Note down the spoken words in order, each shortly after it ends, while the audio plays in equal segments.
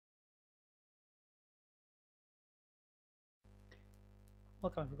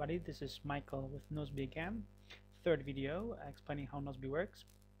Welcome everybody, this is Michael with Nozbe again, third video explaining how Nozbe works.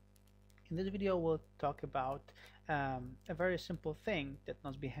 In this video we'll talk about a very simple thing that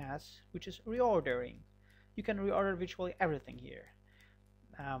Nozbe has, which is reordering. You can reorder virtually everything here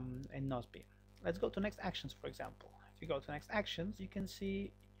in Nozbe. Let's go to next actions, for example. If you go to next actions, you can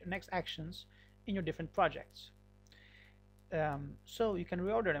see your next actions in your different projects. So you can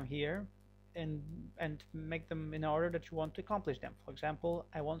reorder them here and make them in order that you want to accomplish them. For example,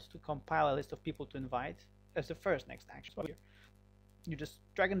 I want to compile a list of people to invite as the first next action. So here, you just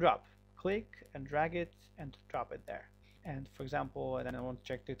drag and drop, click and drag it and drop it there. And for example, then I want to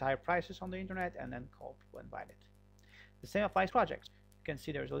check the tire prices on the internet and then call people invited. The same applies to projects. You can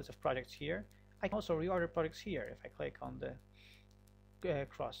see there's a list of projects here. I can also reorder projects here. If I click on the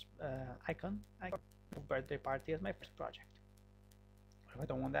cross icon, I can move birthday party as my first project. If I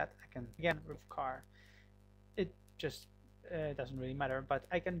don't want that, I can again remove car. It just doesn't really matter, but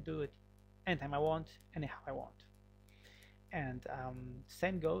I can do it anytime I want, anyhow I want. And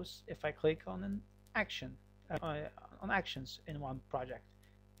same goes if I click on an action, on actions in one project.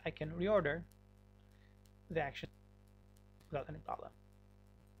 I can reorder the action without any problem.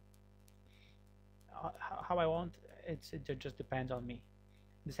 How I want, it just depends on me.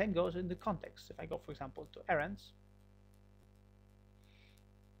 The same goes in the context. If I go, for example, to errands,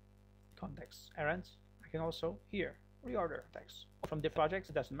 errands, I can also here reorder text from different projects.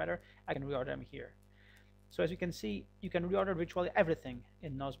 It doesn't matter, I can reorder them here. So as you can see, you can reorder virtually everything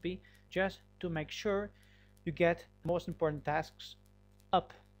in Nozbe just to make sure you get the most important tasks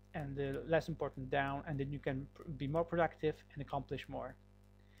up and the less important down, and then you can be more productive and accomplish more.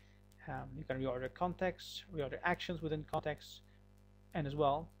 You can reorder contexts, reorder actions within contexts, and as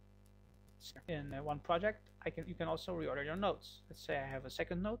well in one project you can also reorder your notes. Let's say I have a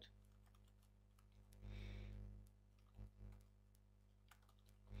second note.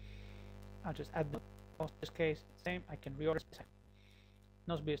 I'll just add note. In this case, same. I can reorder.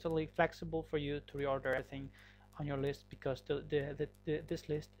 Nozbe is totally flexible for you to reorder everything on your list because this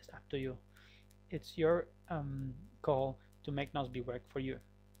list is up to you. It's your call to make Nozbe work for you,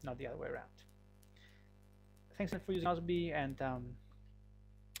 not the other way around. Thanks for using Nozbe, and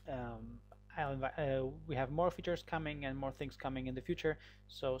we have more features coming and more things coming in the future.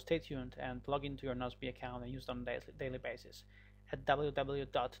 So stay tuned and log into your Nozbe account and use it on a daily basis at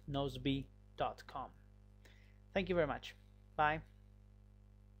www.nozbe.com. Thank you very much. Bye.